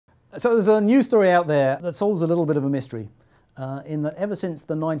So there's a news story out there that solves a little bit of a mystery, in that ever since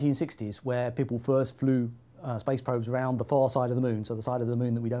the 1960s, where people first flew space probes around the far side of the moon, so the side of the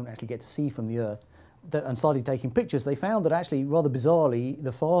moon that we don't actually get to see from the Earth, and started taking pictures, they found that actually, rather bizarrely,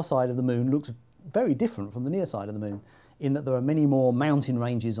 the far side of the moon looks very different from the near side of the moon, in that there are many more mountain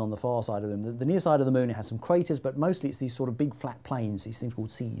ranges on the far side of the moon. The near side of the moon, it has some craters, but mostly it's these sort of big flat plains, these things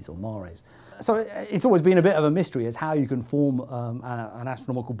called seas or mares. So it's always been a bit of a mystery as how you can form an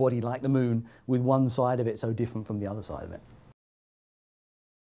astronomical body like the moon with one side of it so different from the other side of it.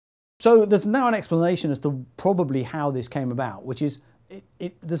 So there's now an explanation as to probably how this came about, which is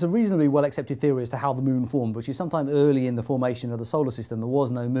there's a reasonably well accepted theory as to how the moon formed, which is sometime early in the formation of the solar system there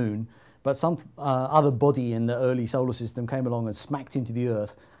was no moon, but some other body in the early solar system came along and smacked into the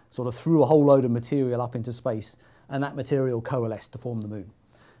Earth, sort of threw a whole load of material up into space, and that material coalesced to form the moon.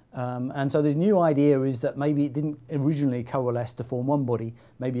 And so this new idea is that maybe it didn't originally coalesce to form one body,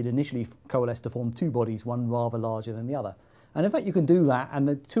 maybe it initially coalesced to form two bodies, one rather larger than the other. And in fact you can do that, and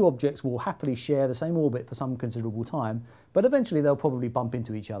the two objects will happily share the same orbit for some considerable time, but eventually they'll probably bump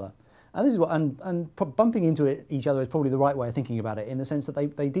into each other. And this is what, bumping into each other is probably the right way of thinking about it, in the sense that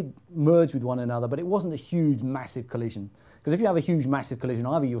they did merge with one another, but it wasn't a huge, massive collision. Because if you have a huge, massive collision,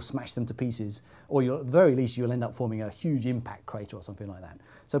 either you'll smash them to pieces, or at the very least you'll end up forming a huge impact crater or something like that.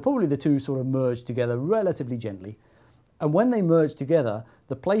 So probably the two sort of merged together relatively gently. And when they merged together,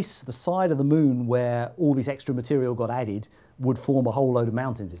 the side of the moon where all this extra material got added would form a whole load of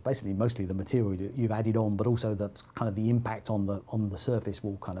mountains. It's basically mostly the material that you've added on, but also the kind of the impact on the surface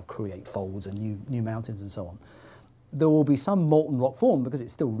will kind of create folds and new mountains and so on. There will be some molten rock formed because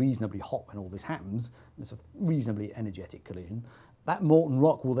it's still reasonably hot when all this happens. It's a reasonably energetic collision. That molten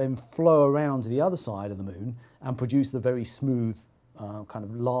rock will then flow around to the other side of the moon and produce the very smooth kind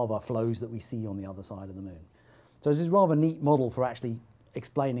of lava flows that we see on the other side of the moon. So this is a rather neat model for actually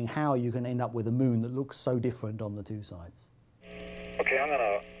explaining how you can end up with a moon that looks so different on the two sides. Okay, I'm going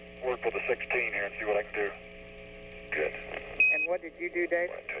to work with the 16 here and see what I can do. Good. And what did you do, Dave?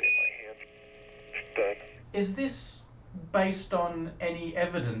 I tell you, my hand's stuck. Is this based on any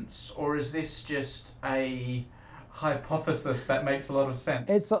evidence, or is this just a hypothesis that makes a lot of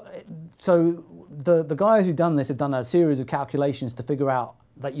sense? So the guys who've done this have done a series of calculations to figure out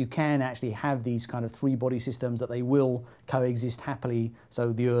that you can actually have these kind of three-body systems, that they will coexist happily,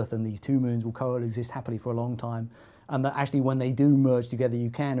 so the Earth and these two moons will coexist happily for a long time, and that actually when they do merge together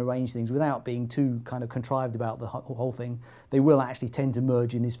you can arrange things without being too kind of contrived about the whole thing. They will actually tend to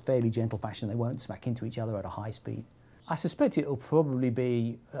merge in this fairly gentle fashion. They won't smack into each other at a high speed. I suspect it will probably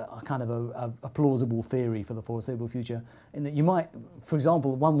be a kind of a plausible theory for the foreseeable future, in that you might, for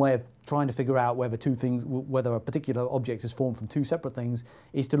example, one way of trying to figure out whether a particular object is formed from two separate things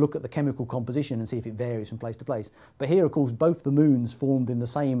is to look at the chemical composition and see if it varies from place to place. But here, of course, both the moons formed in the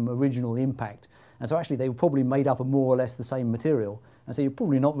same original impact, and so actually they were probably made up of more or less the same material, and so you're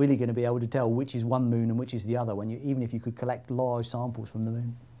probably not really going to be able to tell which is one moon and which is the other, even if you could collect large samples from the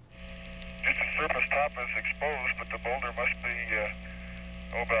moon. Just the surface top is exposed, but the boulder must be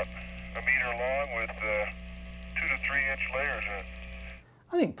about a meter long with 2 to 3 inch layers in it.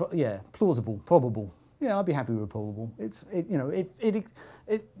 I think, yeah, plausible, probable. Yeah, I'd be happy with probable.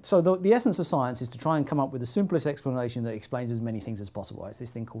 So the essence of science is to try and come up with the simplest explanation that explains as many things as possible. It's this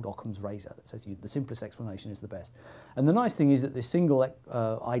thing called Occam's razor that says the simplest explanation is the best. And the nice thing is that this single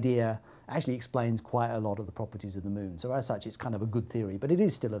idea actually explains quite a lot of the properties of the moon. So as such, it's kind of a good theory, but it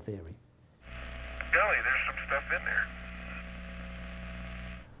is still a theory. Golly, there's some stuff in there.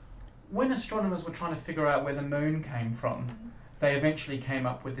 When astronomers were trying to figure out where the moon came from, they eventually came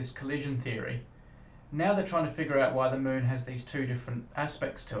up with this collision theory. Now they're trying to figure out why the moon has these two different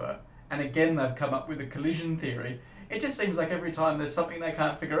aspects to it, and again they've come up with a collision theory. It just seems like every time there's something they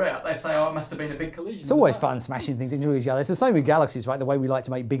can't figure out, they say, oh, it must have been a big collision. It's always fun smashing things into each other. It's the same with galaxies, right? The way we like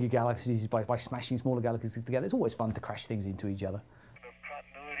to make bigger galaxies is by smashing smaller galaxies together. It's always fun to crash things into each other. The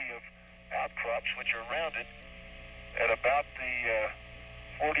continuity of outcrops which are rounded at about the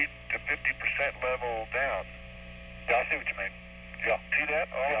 40 to 50% level down. Yeah, I see what you mean. Yeah. See that?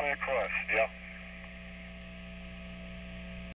 All the way across. Yeah.